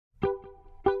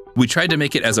we tried to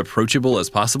make it as approachable as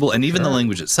possible, and even the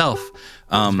language itself.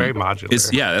 It's very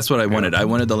modular. That's what I wanted. I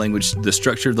wanted the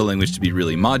structure of the language to be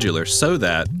really modular so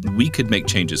that we could make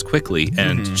changes quickly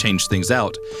and change things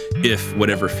out if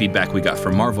whatever feedback we got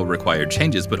from Marvel required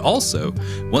changes. But also,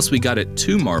 once we got it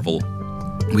to Marvel,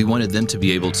 we wanted them to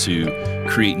be able to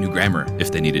create new grammar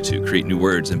if they needed to, create new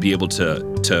words, and be able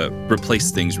to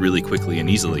replace things really quickly and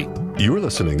easily. You're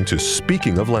listening to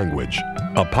Speaking of Language,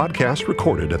 a podcast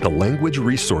recorded at the Language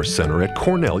Resource Center at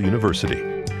Cornell University.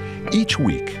 Each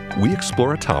week, we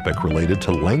explore a topic related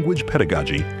to language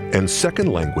pedagogy and second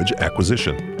language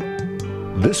acquisition.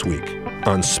 This week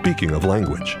on Speaking of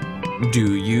Language.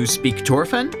 Do you speak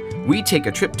Torfan? We take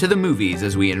a trip to the movies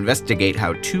as we investigate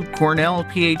how 2 Cornell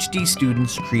PhD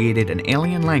students created an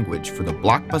alien language for the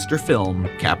blockbuster film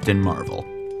Captain Marvel.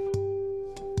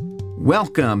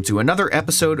 Welcome to another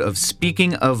episode of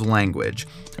Speaking of Language.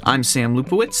 I'm Sam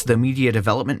Lupowitz, the Media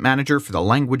Development Manager for the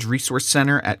Language Resource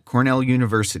Center at Cornell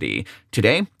University.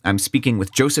 Today, I'm speaking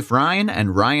with Joseph Rhyne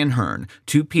and Ryan Hearn,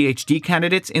 2 PhD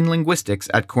candidates in linguistics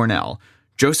at Cornell.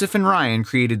 Joseph and Ryan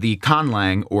created the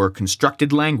ConLang, or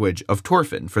constructed language, of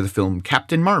Torfan for the film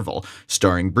Captain Marvel,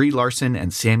 starring Brie, Larson,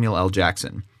 and Samuel L.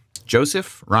 Jackson.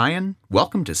 Joseph, Ryan,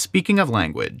 welcome to Speaking of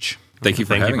Language. Thank you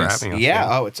for having us.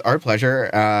 Yeah, it's our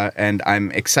pleasure, and I'm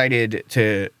excited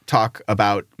to talk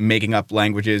about making up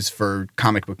languages for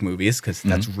comic book movies, because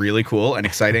that's really cool and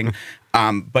exciting.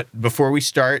 But before we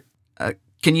start...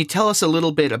 can you tell us a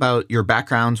little bit about your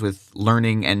backgrounds with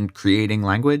learning and creating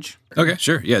language? Okay,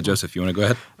 sure. Yeah, Joseph, you want to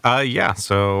go ahead?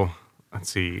 So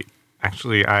let's see.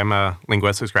 Actually, I'm a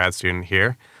linguistics grad student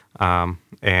here,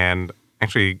 and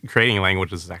actually creating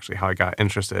languages is actually how I got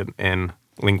interested in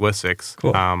linguistics.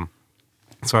 Cool.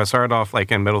 So I started off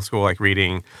in middle school,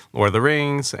 reading Lord of the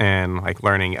Rings and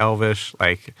learning Elvish,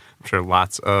 I'm sure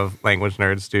lots of language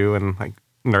nerds do, and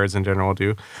nerds in general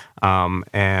do.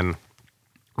 And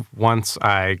once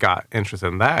I got interested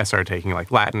in that, I started taking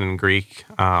Latin and Greek,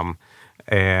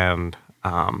 and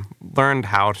learned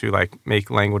how to make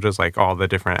languages, all the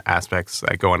different aspects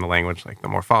that go into language, the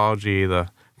morphology, the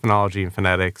phonology and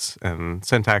phonetics and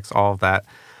syntax, all of that.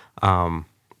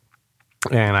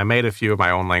 And I made a few of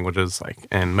my own languages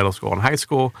in middle school and high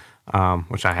school,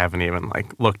 which I haven't even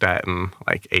looked at in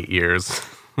 8 years.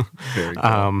 Very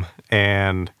cool.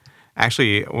 And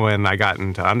actually, when I got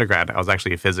into undergrad, I was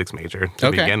actually a physics major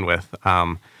to begin with.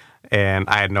 And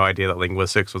I had no idea that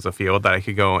linguistics was a field that I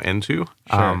could go into.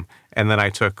 Sure. And then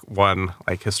I took one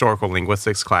historical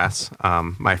linguistics class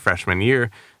my freshman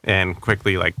year and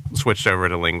quickly switched over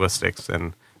to linguistics.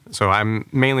 And so I'm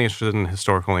mainly interested in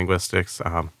historical linguistics,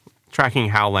 tracking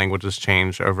how languages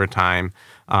change over time.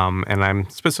 And I'm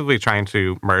specifically trying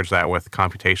to merge that with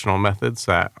computational methods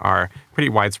that are pretty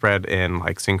widespread in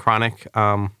synchronic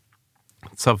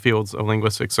subfields of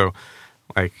linguistics. So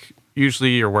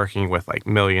usually you're working with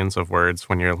millions of words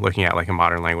when you're looking at a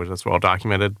modern language that's well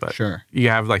documented, but Sure. you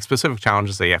have specific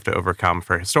challenges that you have to overcome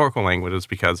for historical languages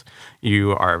because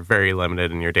you are very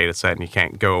limited in your data set and you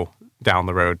can't go down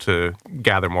the road to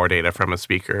gather more data from a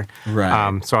speaker.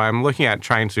 Right. So I'm looking at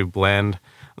trying to blend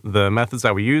the methods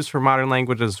that we use for modern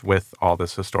languages with all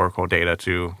this historical data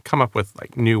to come up with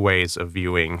new ways of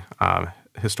viewing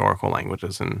historical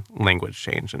languages and language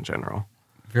change in general.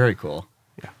 Very cool.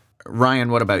 Ryan,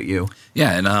 what about you?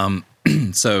 Yeah,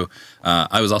 and so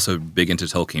I was also big into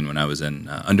Tolkien when I was in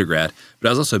undergrad, but I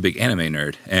was also a big anime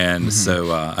nerd, and so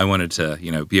I wanted to,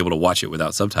 be able to watch it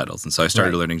without subtitles, and so I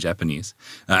started learning Japanese.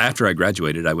 After I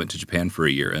graduated, I went to Japan for a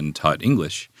year and taught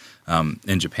English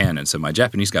in Japan, and so my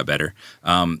Japanese got better.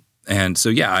 And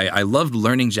so, I loved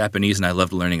learning Japanese, and I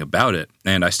loved learning about it,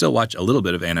 and I still watch a little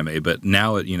bit of anime, but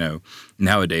now,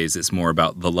 nowadays it's more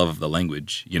about the love of the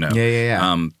language,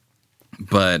 Yeah.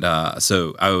 But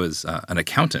so I was an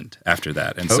accountant after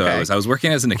that, and so I was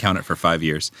working as an accountant for 5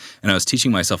 years, and I was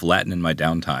teaching myself Latin in my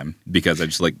downtime because I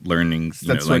just like learning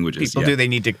That's languages. What people do. They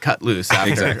need to cut loose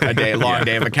after a long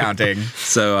day of accounting.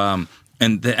 So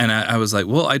I was like,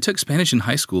 well, I took Spanish in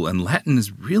high school, and Latin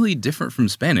is really different from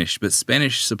Spanish, but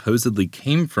Spanish supposedly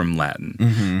came from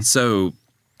Latin. So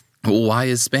why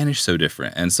is Spanish so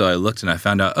different? And so I looked and I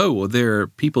found out, there are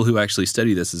people who actually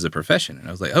study this as a profession, and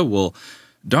I was like,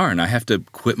 darn, I have to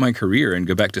quit my career and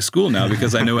go back to school now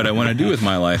because I know what I want to do with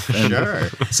my life. And Sure.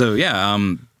 So,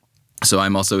 so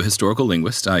I'm also a historical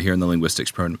linguist here in the linguistics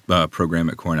program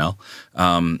at Cornell.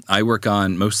 I work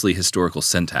on mostly historical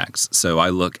syntax. So I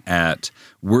look at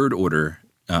word order,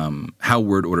 how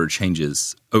word order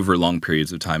changes over long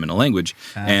periods of time in a language.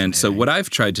 And so what I've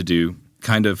tried to do,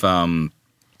 the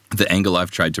angle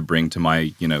I've tried to bring to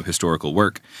my, historical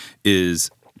work is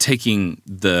taking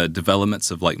the developments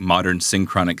of like modern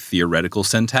synchronic theoretical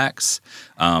syntax,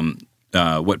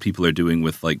 what people are doing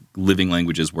with like living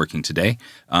languages working today,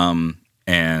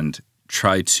 and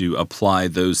try to apply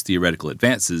those theoretical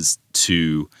advances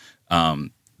to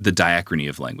the diachrony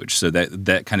of language. So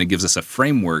that kind of gives us a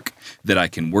framework that I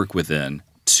can work within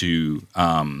to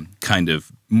kind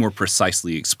of more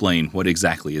precisely explain what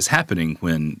exactly is happening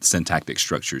when syntactic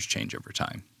structures change over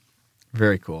time.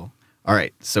 Very cool. All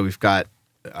right, so we've got,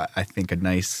 I think, a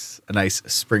nice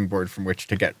springboard from which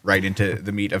to get right into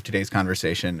the meat of today's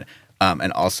conversation,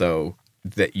 and also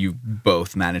that you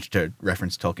both managed to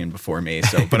reference Tolkien before me.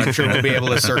 So, but I'm sure we'll be able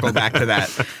to circle back to that.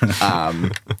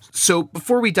 So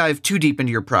before we dive too deep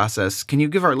into your process, can you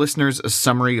give our listeners a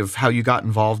summary of how you got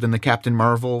involved in the Captain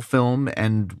Marvel film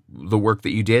and the work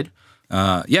that you did?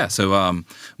 So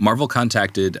Marvel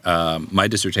contacted my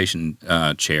dissertation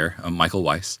chair, Michael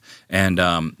Weiss, and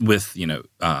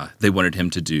they wanted him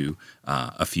to do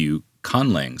a few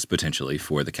ConLangs potentially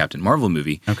for the Captain Marvel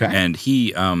movie. Okay. And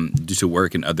he, due to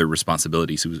work and other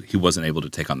responsibilities, he wasn't able to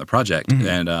take on the project,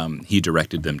 and he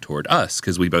directed them toward us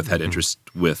because we both had interest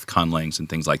with ConLangs and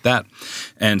things like that.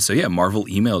 And so, Marvel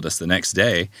emailed us the next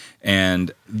day,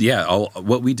 and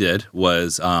what we did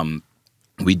was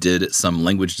we did some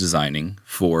language designing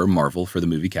for Marvel, for the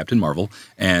movie Captain Marvel,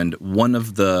 and one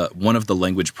of the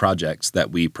language projects that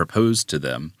we proposed to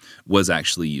them was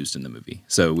actually used in the movie.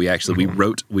 So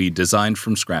we designed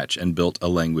from scratch and built a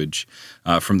language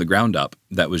from the ground up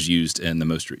that was used in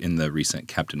the recent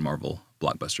Captain Marvel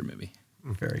blockbuster movie.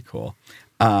 Very cool.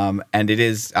 And it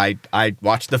is, I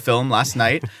watched the film last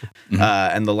night,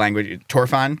 and the language,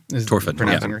 Torfan is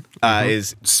pronouncing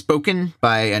is spoken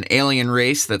by an alien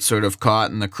race that's sort of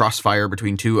caught in the crossfire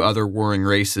between two other warring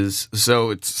races. So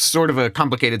it's sort of a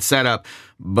complicated setup,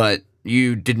 but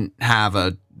you didn't have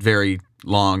a very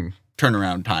long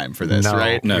turnaround time for this,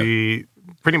 right? No, we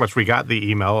got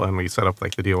the email and we set up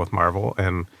like the deal with Marvel,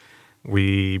 and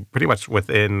we pretty much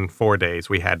within 4 days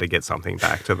we had to get something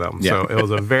back to them. So it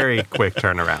was a very quick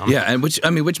turnaround. Yeah, and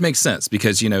which makes sense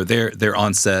because they're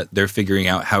on set, they're figuring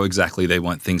out how exactly they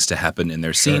want things to happen in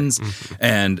their scenes,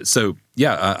 and so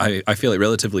I feel like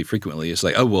relatively frequently it's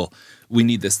like, oh well, we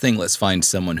need this thing. Let's find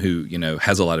someone who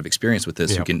has a lot of experience with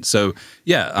this who can. So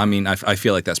I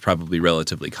feel like that's probably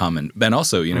relatively common. And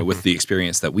also with the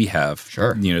experience that we have,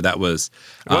 that was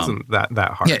it wasn't that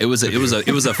hard. Yeah, it was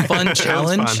a fun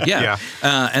challenge. Fun. Yeah.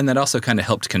 And that also kind of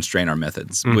helped constrain our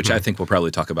methods, which I think we'll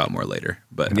probably talk about more later.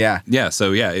 But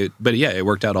it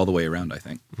worked out all the way around, I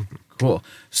think. Cool.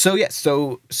 So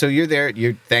you're there.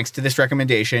 Thanks to this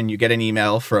recommendation, you get an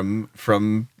email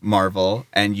from Marvel,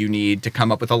 and you need to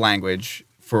come up with a language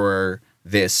for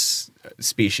this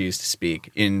species to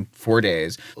speak in 4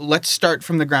 days. Let's start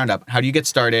from the ground up. How do you get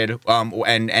started?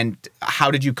 And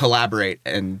how did you collaborate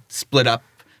and split up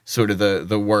sort of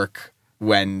the work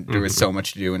when there was so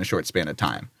much to do in a short span of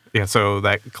time? Yeah, so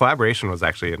that collaboration was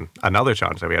actually another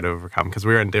challenge that we had to overcome because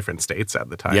we were in different states at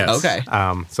the time. Yes. Okay.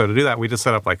 So to do that, we just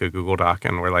set up like a Google Doc,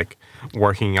 and we're like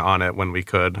working on it when we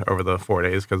could over the 4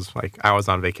 days because like I was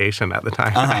on vacation at the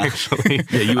time actually.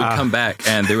 Yeah, you would come back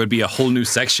and there would be a whole new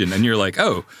section, and you're like,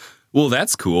 oh, well,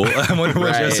 that's cool. I wonder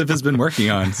what Joseph has been working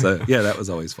on. So that was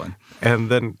always fun. And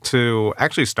then to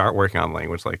actually start working on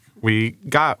language, like we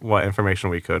got what information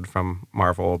we could from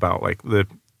Marvel about like the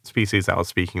species that was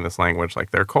speaking this language, like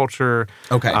their culture,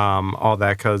 all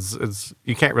that, because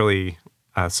you can't really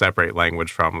separate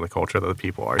language from the culture that the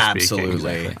people are speaking.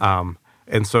 Absolutely.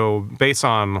 And so based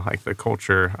on like the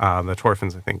culture, the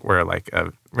Torfans, I think, were like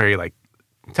a very like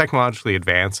technologically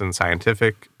advanced and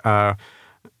scientific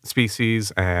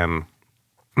species, and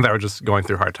that were just going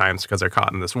through hard times because they're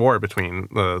caught in this war between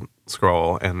the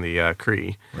Skrull and the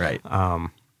Kree. Right.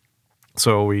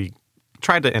 So we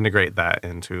tried to integrate that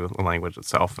into the language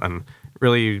itself and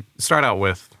really start out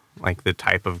with like the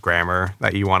type of grammar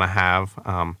that you want to have,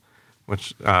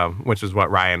 which is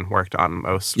what Ryan worked on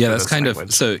most. Yeah, that's kind language.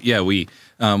 Of so. Yeah, we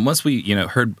once we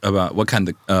heard about what kind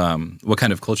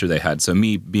of culture they had. So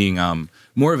me being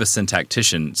more of a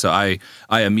syntactician, so I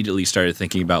immediately started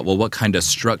thinking about, well, what kind of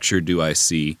structure do I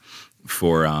see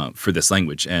for this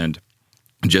language? And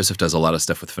Joseph does a lot of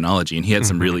stuff with phonology, and he had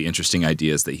some really interesting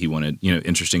ideas that he wanted,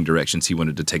 interesting directions he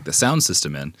wanted to take the sound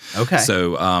system in. Okay.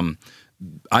 So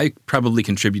I probably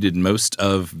contributed most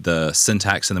of the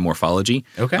syntax and the morphology.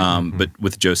 Okay. But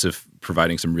with Joseph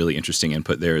providing some really interesting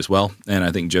input there as well. And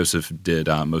I think Joseph did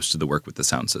most of the work with the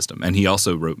sound system, and he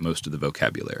also wrote most of the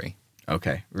vocabulary.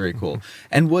 Okay. Very cool.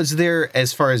 And was there,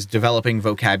 as far as developing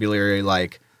vocabulary,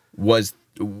 like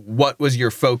what was your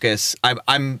focus?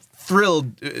 I'm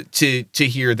thrilled to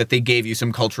hear that they gave you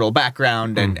some cultural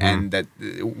background and that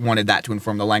wanted that to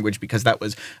inform the language, because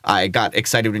I got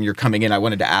excited when you're coming in. I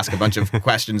wanted to ask a bunch of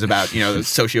questions about, the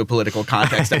socio-political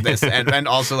context of this and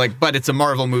also but it's a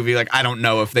Marvel movie. I don't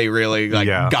know if they really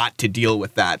got to deal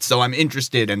with that. So I'm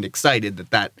interested and excited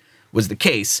that was the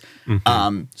case.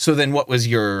 So then what was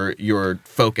your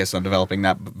focus on developing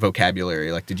that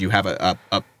vocabulary? Did you have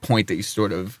a point that you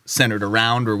sort of centered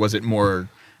around, or was it more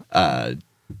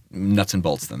nuts and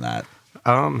bolts than that?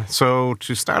 So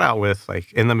to start out with,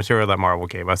 in the material that Marvel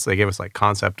gave us, they gave us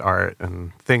concept art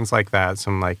and things like that,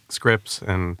 some scripts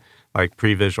and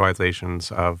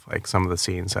pre-visualizations of some of the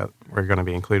scenes that were going to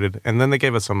be included. And then they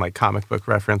gave us some comic book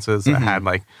references that had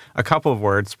a couple of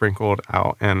words sprinkled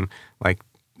out, and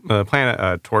the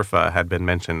planet Torfa had been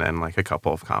mentioned in a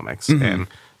couple of comics. And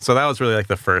so that was really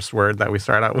the first word that we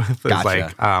started out with.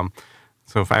 Gotcha.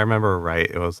 So if I remember right,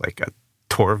 it was a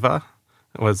Torva.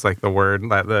 It was the word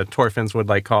that the Torfans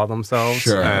would call themselves.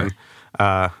 Sure. And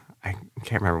I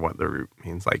can't remember what the root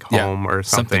means, home or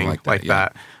something like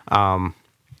that. And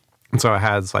so it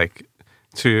has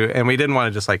and we didn't want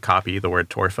to just opy the word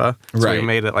Torfa. So we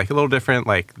made it a little different.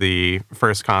 The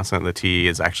first consonant, the T,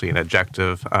 is actually an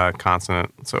ejective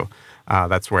consonant. So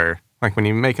that's where, when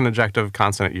you make an ejective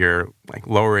consonant, you're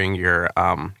lowering your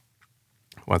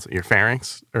your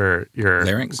pharynx or your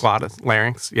larynx? Glottis,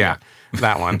 larynx. Yeah,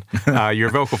 that one. Your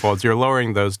vocal folds, you're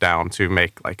lowering those down to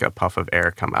make a puff of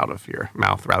air come out of your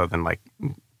mouth, rather than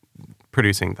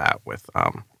producing that with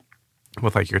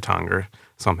your tongue or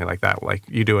something like that,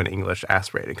 you do in English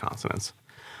aspirated consonants.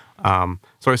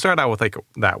 So I started out with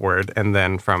that word, and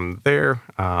then from there,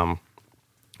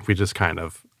 we just kind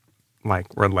of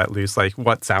were let loose,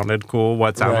 what sounded cool,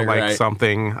 what sounded like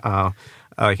something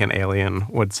an alien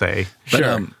would say.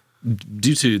 But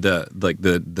due to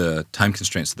the time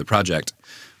constraints of the project,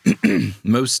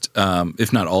 most,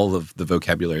 if not all of the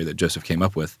vocabulary that Joseph came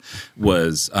up with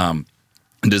was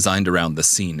designed around the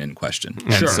scene in question.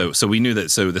 And so we knew that,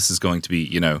 this is going to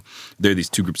be, there are these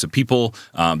two groups of people,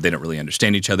 they don't really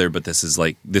understand each other, but this is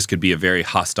this could be a very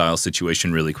hostile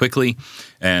situation really quickly.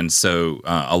 And so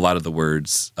a lot of the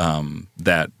words a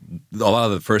lot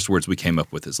of the first words we came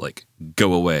up with is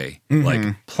go away,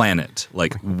 planet,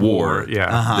 war,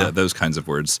 those kinds of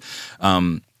words.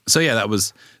 That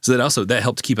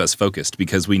helped keep us focused,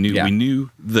 because we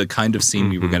knew the kind of scene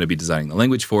we were going to be designing the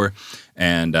language for,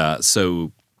 and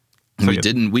so we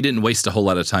didn't waste a whole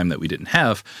lot of time that we didn't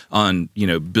have on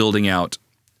building out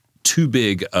too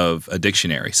big of a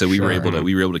dictionary. So we were able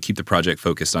to keep the project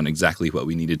focused on exactly what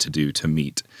we needed to do to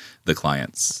meet the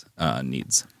client's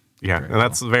needs. Yeah, and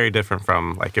that's very different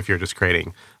from if you're just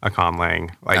creating a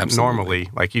ConLang. Normally,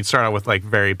 you'd start out with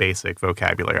very basic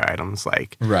vocabulary items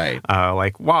like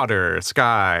water,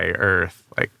 sky, earth,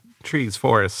 trees,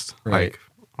 forest, like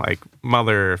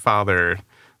mother, father,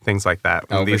 things like that.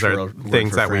 And these are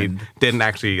things that we didn't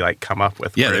actually come up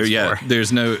with. Yeah,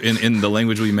 there's no in the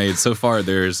language we made so far.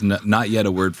 There's not yet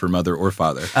a word for mother or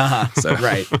father. So.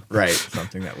 Right,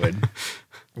 something that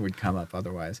would come up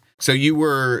otherwise. So you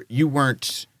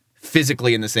weren't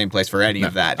physically in the same place for any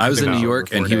of that. I was in New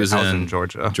York, and he was in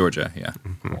Georgia. Georgia, yeah.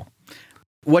 Cool.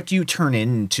 What do you turn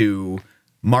into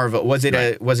Marvel? Was it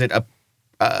a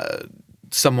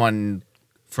someone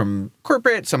from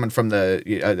corporate, someone from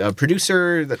a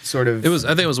producer that sort of? I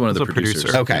think it was one of the producers.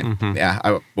 Producer. Okay, yeah.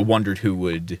 I wondered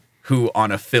who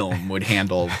on a film would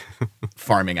handle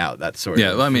farming out that sort of.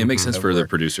 Yeah, well, I mean, it makes sense for the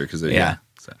producer because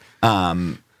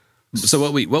So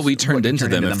what we turned into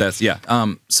them, if that's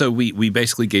so we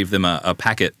basically gave them a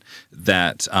packet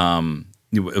that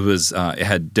it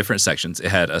had different sections. It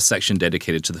had a section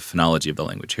dedicated to the phonology of the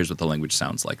language. Here's what the language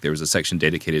sounds like. There was a section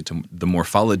dedicated to the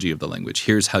morphology of the language.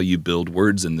 Here's how you build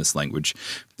words in this language,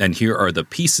 and here are the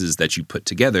pieces that you put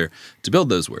together to build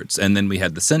those words. And then we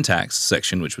had the syntax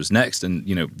section, which was next, and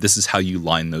this is how you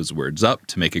line those words up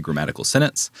to make a grammatical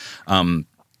sentence.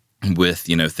 With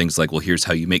things like, well, here's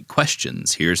how you make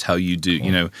questions. Here's how you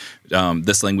do.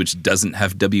 This language doesn't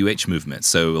have WH movement.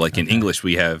 So, in English,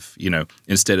 we have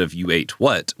instead of you ate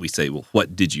what, we say, well,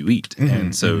 what did you eat?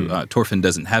 And so Torfan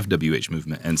doesn't have WH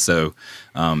movement, and so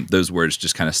those words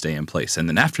just kind of stay in place. And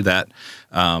then after that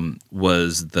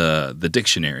was the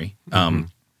dictionary.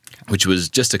 Which was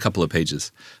just a couple of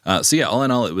pages. All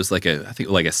in all, it was I think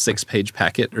a 6-page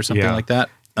packet or something like that.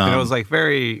 And it was like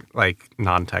very like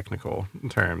non-technical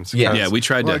terms. Yeah, we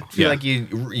tried Well, to. I feel like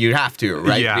you have to,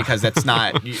 right? Yeah. Because that's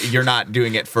not you're not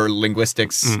doing it for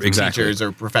linguistics Exactly. teachers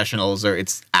or professionals, or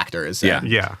it's actors. Yeah.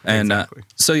 Yeah, And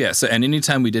exactly. and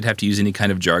anytime we did have to use any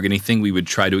kind of jargony thing, we would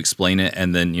try to explain it,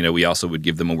 and then we also would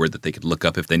give them a word that they could look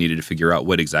up if they needed to figure out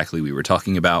what exactly we were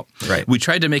talking about. Right. We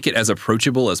tried to make it as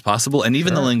approachable as possible, and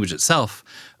even the language itself.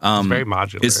 It's very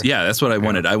modular. That's what I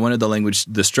wanted. I wanted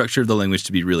the structure of the language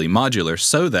to be really modular,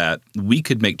 so that we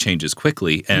could make changes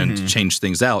quickly and change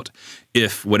things out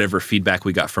if whatever feedback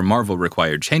we got from Marvel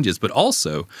required changes. But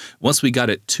also, once we got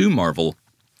it to Marvel,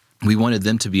 we wanted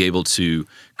them to be able to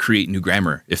create new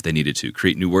grammar if they needed to,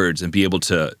 create new words, and be able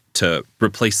to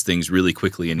replace things really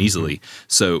quickly and easily.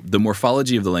 So the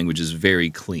morphology of the language is very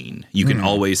clean. You can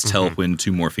always tell when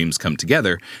two morphemes come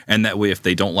together, and that way if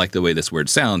they don't like the way this word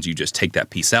sounds, you just take that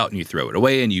piece out and you throw it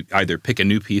away, and you either pick a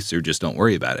new piece or just don't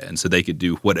worry about it. And so they could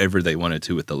do whatever they wanted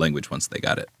to with the language once they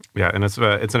got it. Yeah, and it's an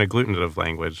agglutinative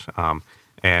language,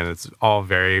 and it's all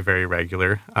very, very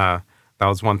regular. That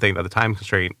was one thing that the time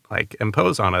constraint like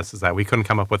imposed on us, is that we couldn't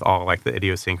come up with all like the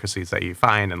idiosyncrasies that you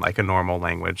find in like a normal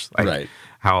language. Like Right.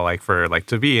 how like for like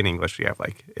to be in English you have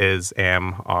like is,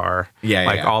 am, are,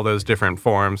 Yeah. all those different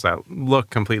forms that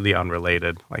look completely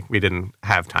unrelated. Like we didn't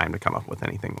have time to come up with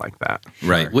anything like that.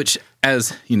 Right. Which,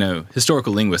 as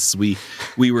historical linguists, we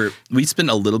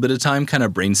spent a little bit of time kind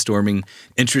of brainstorming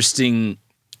interesting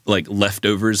like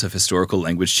leftovers of historical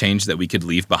language change that we could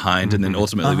leave behind, and then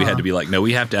ultimately we had to be like, no,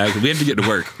 we have to get to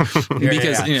work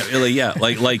because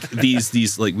like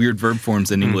these like weird verb forms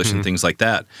in English and things like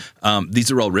that. These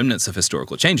are all remnants of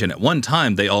historical change, and at one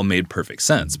time they all made perfect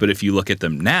sense. But if you look at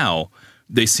them now,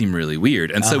 they seem really weird.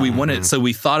 And so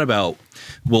we thought about,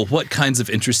 well, what kinds of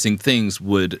interesting things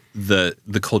would the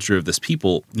culture of this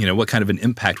people, what kind of an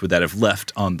impact would that have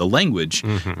left on the language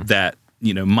that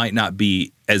might not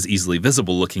be as easily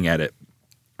visible looking at it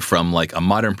from like a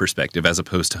modern perspective, as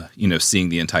opposed to seeing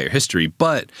the entire history.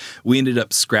 But we ended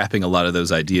up scrapping a lot of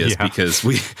those ideas because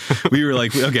we were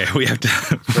like, okay, we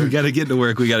got to get to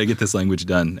work, we got to get this language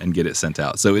done and get it sent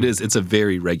out. So it's a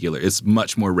very regular, it's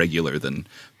much more regular than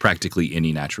practically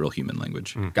any natural human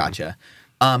language. Gotcha.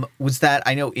 Was that,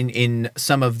 I know in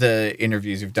some of the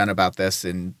interviews you've done about this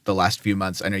in the last few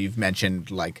months, I know you've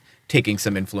mentioned like taking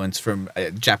some influence from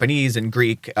Japanese and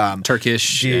Greek.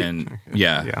 Turkish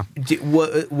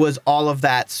Was all of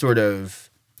that sort of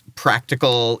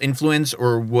practical influence,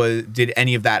 or did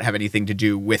any of that have anything to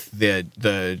do with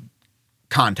the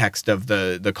context of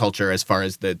the culture as far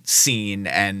as the scene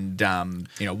and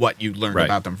what you learned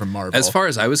about them from Marvel? As far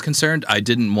as I was concerned, I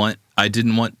didn't want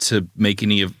to make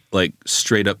any of like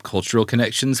straight up cultural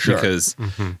connections because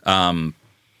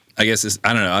I guess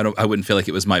I don't know. I wouldn't feel like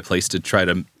it was my place to try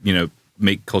to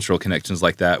make cultural connections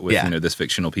like that with this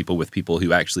fictional people with people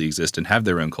who actually exist and have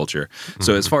their own culture.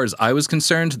 So as far as I was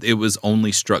concerned, it was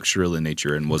only structural in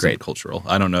nature and wasn't cultural.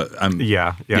 I don't know.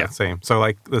 Same. So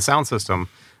like the sound system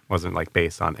wasn't like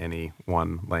based on any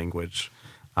one language.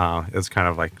 It was kind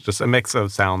of like just a mix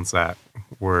of sounds that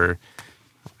were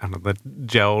that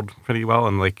gelled pretty well.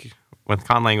 And like with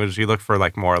ConLang, you look for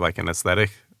like more like an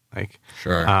aesthetic, like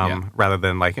rather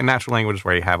than like a natural language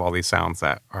where you have all these sounds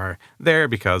that are there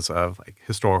because of like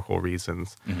historical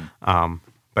reasons.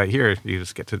 But here you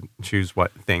just get to choose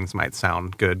what things might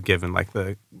sound good given like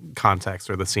the context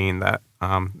or the scene that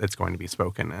it's going to be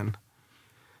spoken in.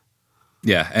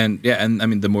 And I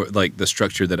mean the more like the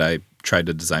structure that I tried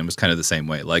to design was kind of the same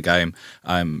way. Like I'm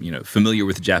familiar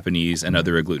with Japanese and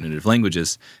other agglutinative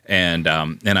languages, and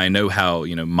I know how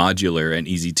modular and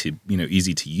easy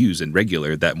to use and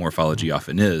regular that morphology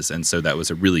often is, and so that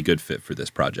was a really good fit for this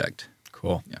project.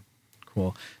 Cool. Yeah.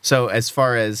 Cool. So as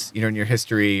far as in your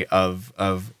history of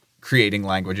creating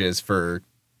languages for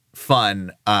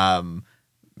fun,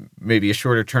 maybe a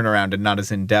shorter turnaround and not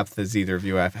as in depth as either of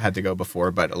you have had to go before,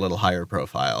 but a little higher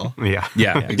profile. Yeah,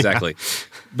 exactly.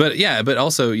 But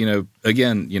also,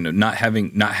 again, not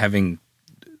having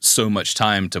so much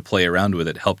time to play around with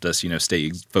it helped us, stay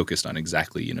focused on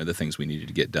exactly, the things we needed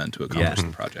to get done to accomplish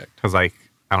the project. Because like,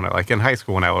 I don't know, like in high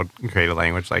school when I would create a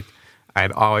language, like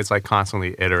I'd always like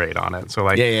constantly iterate on it. So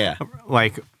like,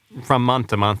 like from month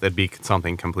to month, it'd be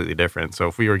something completely different. So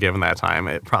if we were given that time,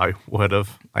 it probably would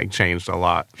have like changed a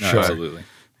lot. Sure. Absolutely.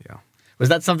 Yeah. Was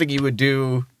that something you would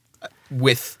do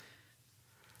with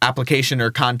application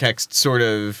or context sort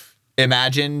of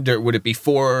imagined, or would it be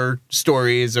for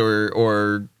stories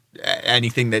or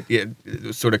anything that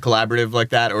sort of collaborative like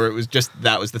that, or it was just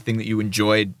that was the thing that you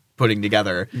enjoyed putting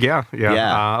together? Yeah.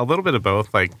 A little bit of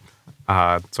both. Like,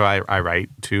 so I write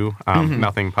too.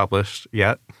 Nothing published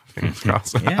yet. Fingers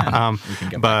crossed. We can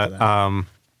get back to that.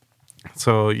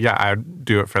 So yeah, I'd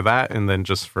do it for that, and then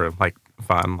just for like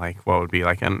fun, like what would be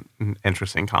like an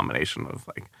interesting combination of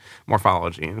like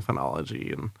morphology and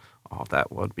phonology and all of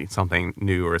that would be something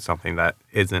new or something that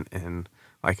isn't in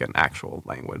like an actual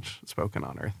language spoken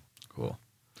on Earth. Cool.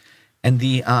 And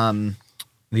the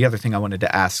other thing I wanted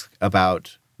to ask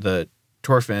about the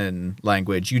Torfan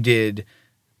language, you did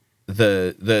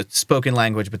the spoken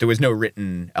language, but there was no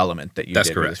written element that you That's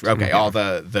did. correct. Okay, all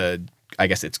the I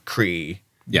guess it's Cree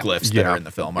glyphs that are in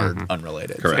the film are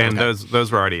unrelated. Correct. And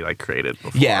those were already like created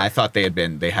before. Yeah, I thought they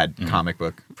had comic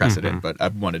book precedent, but I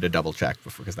wanted to double check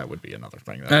because that would be another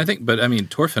thing. And I think, but I mean,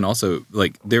 Torfan also,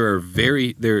 like, there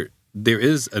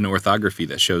is an orthography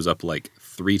that shows up like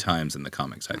 3 times in the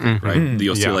comics, I think, right?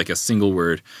 You'll see like a single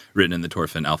word written in the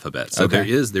Torfan alphabet. So there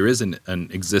is an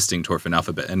existing Torfan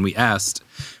alphabet, and we asked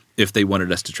if they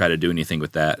wanted us to try to do anything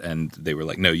with that, and they were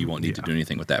like, no, you won't need to do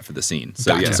anything with that for the scene.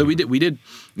 So Gotcha. so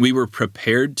we were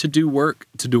prepared to do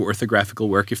orthographical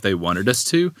work if they wanted us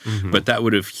to, but that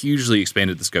would have hugely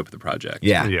expanded the scope of the project.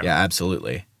 Yeah,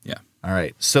 absolutely. Yeah. All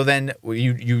right. So then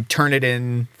you turn it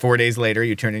in 4 days later.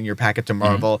 You turn in your packet to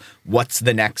Marvel. What's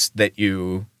the next that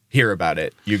you hear about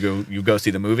it? You go see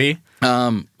the movie?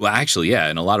 Well, actually, yeah,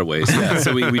 in a lot of ways, yeah.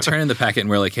 So we turn in the packet and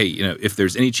we're like, hey, if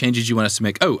there's any changes you want us to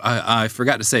make. Oh, I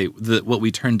forgot to say what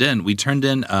we turned in. We turned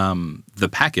in the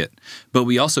packet, but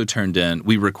we also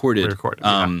we recorded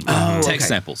text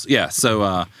samples. Yeah.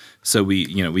 So we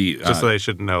just so they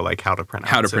should know like how to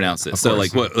pronounce it. So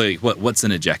what's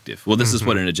an adjective? Well, this is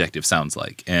what an adjective sounds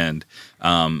like. And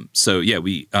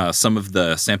we some of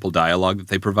the sample dialogue that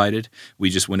they provided,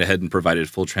 we just went ahead and provided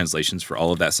full translations for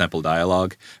all of that sample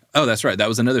dialogue. Oh, that's right. That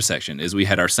was another section. Is we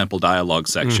had our sample dialogue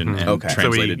section and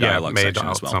translated dialogue section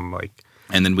as well.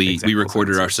 And then we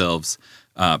recorded ourselves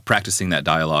practicing that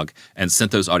dialogue and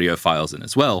sent those audio files in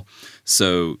as well.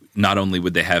 So not only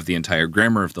would they have the entire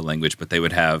grammar of the language, but they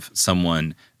would have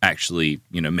someone actually,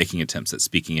 making attempts at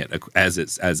speaking it as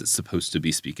it's supposed to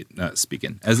be speaking. As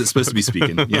it's supposed to be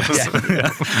speaking. Yes,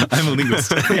 I'm a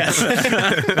linguist. Yes.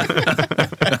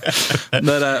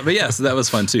 But yeah, so that was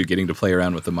fun too, getting to play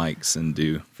around with the mics and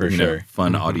do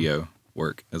fun audio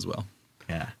work as well.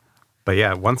 Yeah. But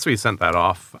yeah, once we sent that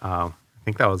off, I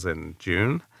think that was in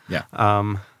June. Yeah.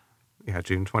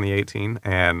 June 2018,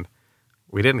 and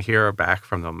we didn't hear back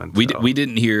from them until we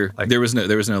didn't hear. Like, there was no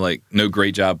like no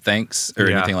great job, thanks or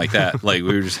anything like that. Like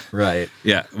we were just right.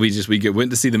 Yeah, we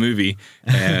went to see the movie,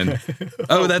 and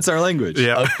that's our language.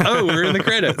 Yeah. We're in the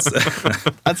credits.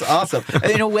 That's awesome.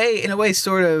 In a way,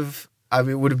 sort of. I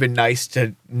mean, it would have been nice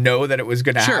to know that it was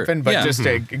going to happen, but just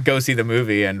to go see the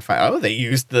movie and find, they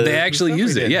used the. They actually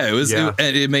used it. Yeah, it was. Yeah.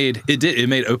 It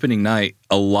made opening night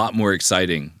a lot more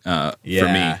exciting for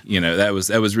me. That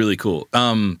was really cool.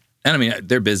 And I mean,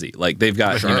 they're busy. Like they've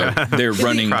got, they're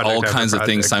running all kinds of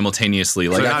things simultaneously.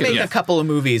 Like I make a couple of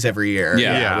movies every year.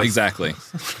 Yeah, exactly.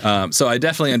 So I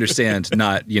definitely understand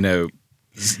not,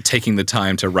 taking the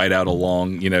time to write out a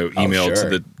long, email to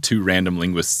the 2 random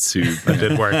linguists who that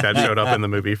did work. That showed up in the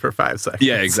movie for 5 seconds.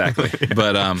 Yeah, exactly.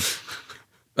 But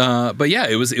yeah,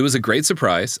 it was a great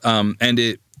surprise. And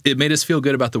it made us feel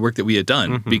good about the work that we had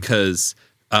done because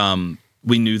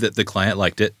we knew that the client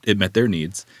liked it. It met their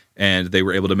needs, and they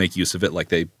were able to make use of it like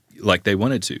they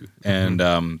wanted to.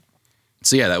 And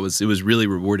so yeah, it was really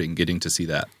rewarding getting to see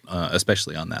that,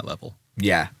 especially on that level.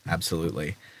 Yeah,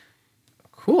 absolutely.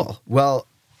 Cool. Well,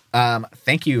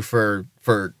 thank you for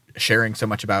sharing so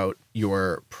much about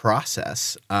your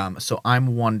process. So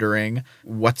I'm wondering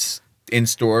what's in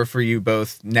store for you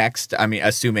both next. I mean,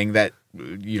 assuming that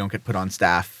you don't get put on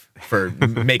staff for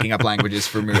making up languages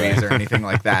for movies or anything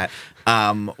like that.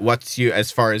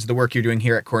 As far as the work you're doing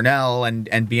here at Cornell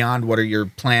and beyond, what are your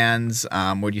plans?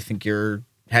 Where do you think you're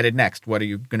headed next? What are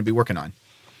you going to be working on?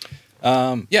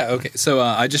 Okay. So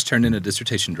I just turned in a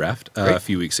dissertation draft a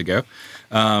few weeks ago.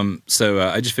 I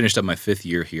just finished up my 5th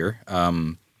year here.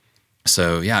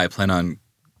 I plan on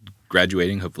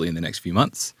graduating hopefully in the next few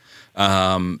months.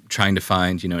 Trying to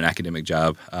find, an academic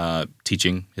job,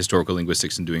 teaching historical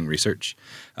linguistics and doing research.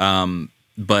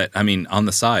 But I mean, on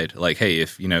the side, like, hey,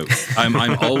 if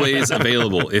I'm always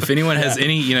available. If anyone has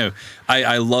any,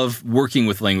 I love working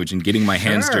with language and getting my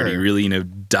hands dirty, really,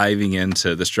 diving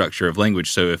into the structure of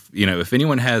language. So if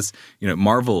anyone has,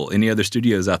 Marvel, any other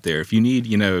studios out there, if you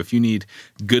need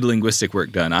good linguistic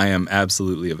work done, I am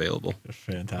absolutely available.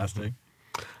 Fantastic.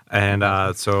 And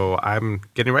so I'm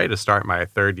getting ready to start my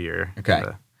 3rd year in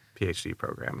the PhD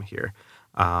program here,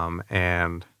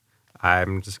 and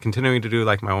I'm just continuing to do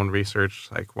like my own research.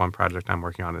 Like one project I'm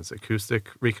working on is acoustic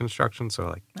reconstruction. So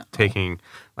like taking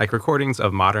like recordings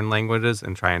of modern languages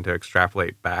and trying to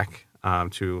extrapolate back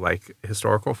to like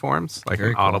historical forms, like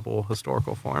Very an cool. audible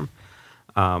historical form.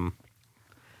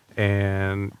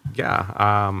 And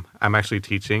yeah, I'm actually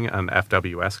teaching an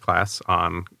FWS class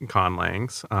on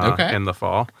ConLangs Okay. in the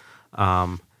fall.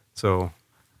 So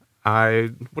I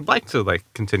would like to like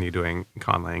continue doing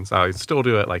ConLangs. I still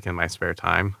do it like in my spare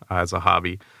time as a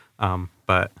hobby,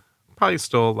 but probably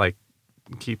still like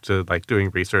keep to like doing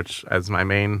research as my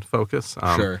main focus.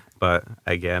 Sure. But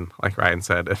again, like Ryan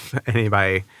said, if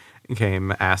anybody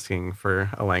came asking for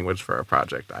a language for a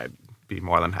project, I'd be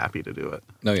more than happy to do it.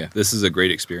 No, yeah, this is a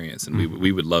great experience, and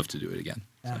we would love to do it again.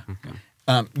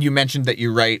 You mentioned that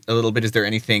you write a little bit. Is there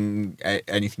anything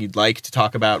you'd like to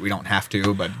talk about? We don't have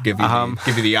to, but give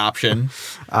you the option.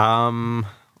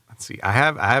 Let's see. I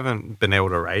haven't been able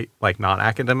to write like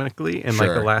non-academically in like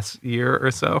Sure. the last year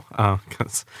or so,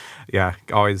 because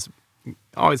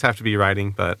always have to be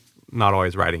writing, but not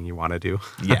always writing you want to do.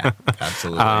 Yeah,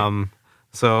 absolutely.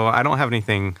 So I don't have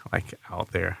anything like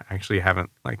out there. I actually haven't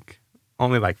like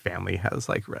only like family has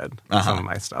like read some of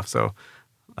my stuff. So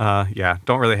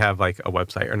don't really have like a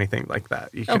website or anything like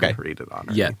that. You can read it on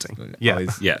or Yet. anything.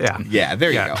 Always- Yeah. Yeah,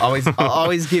 there you go. I'll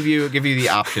always give you the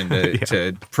option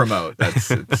to promote.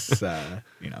 It's it's a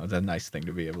nice thing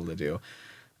to be able to do.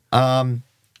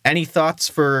 Any thoughts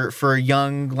for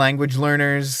young language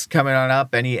learners coming on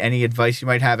up? Any advice you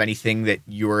might have? Anything that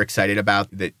you're excited about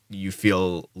that you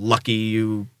feel lucky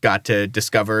you got to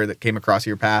discover that came across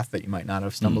your path that you might not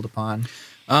have stumbled upon?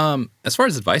 As far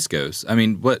as advice goes, I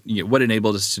mean, what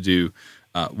enabled us to do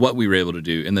what we were able to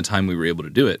do in the time we were able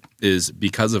to do it is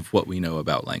because of what we know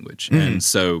about language. And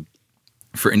so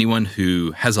for anyone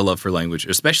who has a love for language,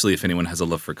 especially if anyone has a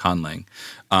love for ConLang,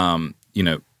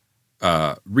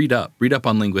 read up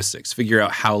on linguistics, figure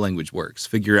out how language works,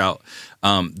 figure out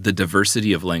the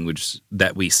diversity of language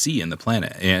that we see in the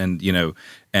planet. And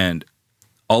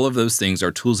all of those things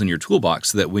are tools in your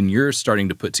toolbox so that when you're starting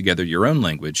to put together your own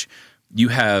language, you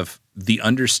have the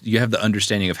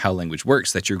understanding of how language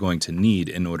works that you're going to need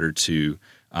in order to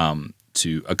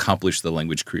accomplish the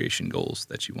language creation goals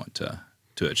that you want to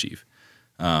achieve.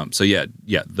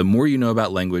 The more you know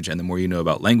about language and the more you know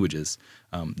about languages,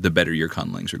 the better your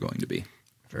conlangs are going to be.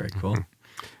 Very cool.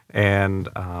 And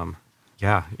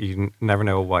you never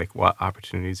know like what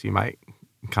opportunities you might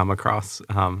come across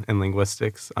in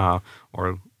linguistics or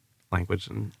language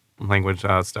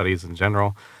studies in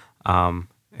general.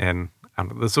 And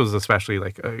this was especially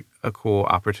like a cool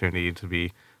opportunity to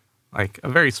be like a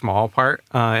very small part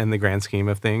in the grand scheme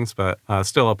of things, but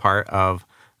still a part of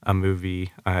a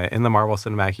movie in the Marvel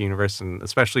Cinematic Universe, and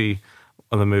especially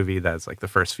the movie that's like the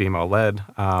first female-led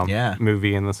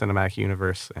movie in the cinematic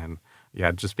universe. And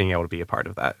just being able to be a part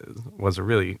of that was a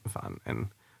really fun and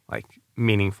like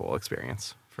meaningful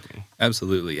experience for me.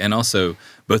 Absolutely. And also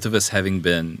both of us having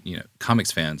been,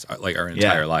 comics fans like our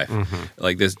entire life,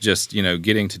 like this, just,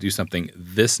 getting to do something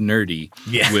this nerdy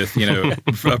with,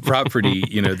 a property,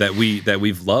 that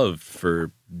we've loved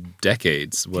for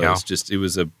decades was it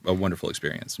was a wonderful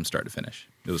experience from start to finish.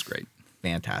 It was great.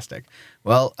 Fantastic.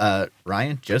 Well,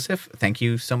 Ryan, Joseph, thank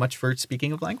you so much for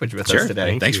speaking of language with us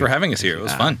today. Thanks for having us here. It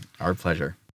was fun. Our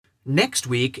pleasure. Next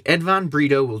week, Edvan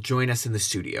Brito will join us in the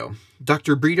studio.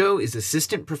 Dr. Brito is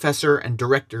assistant professor and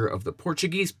director of the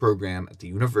Portuguese program at the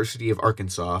University of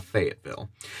Arkansas, Fayetteville.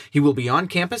 He will be on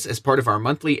campus as part of our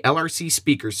monthly LRC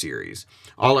Speaker Series.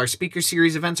 All our Speaker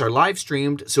Series events are live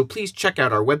streamed, so please check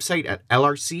out our website at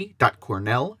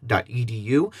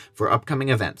lrc.cornell.edu for upcoming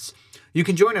events. You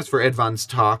can join us for Edvan's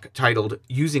talk titled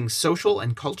Using Social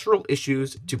and Cultural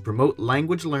Issues to Promote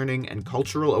Language Learning and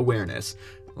Cultural Awareness,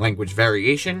 Language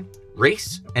Variation,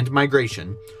 Race, and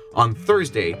Migration on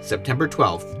Thursday, September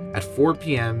 12th at 4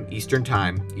 p.m. Eastern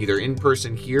Time, either in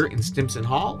person here in Stimson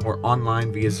Hall or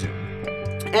online via Zoom.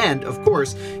 And, of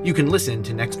course, you can listen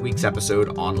to next week's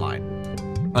episode online.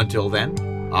 Until then,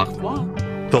 au revoir.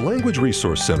 The Language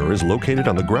Resource Center is located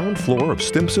on the ground floor of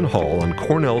Stimson Hall on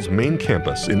Cornell's main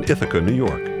campus in Ithaca, New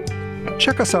York.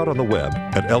 Check us out on the web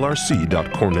at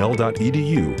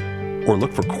lrc.cornell.edu or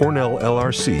look for Cornell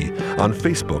LRC on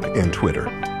Facebook and Twitter.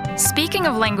 Speaking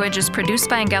of Language is produced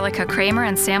by Angelica Kramer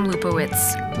and Sam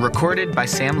Lupowitz. Recorded by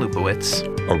Sam Lupowitz.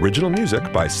 Original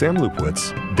music by Sam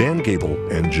Lupowitz, Dan Gable,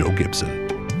 and Joe Gibson.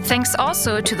 Thanks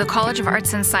also to the College of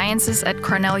Arts and Sciences at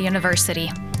Cornell University.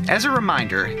 As a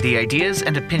reminder, the ideas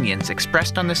and opinions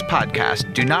expressed on this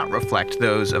podcast do not reflect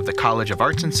those of the College of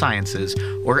Arts and Sciences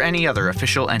or any other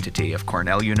official entity of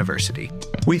Cornell University.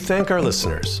 We thank our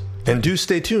listeners, and do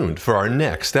stay tuned for our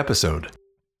next episode.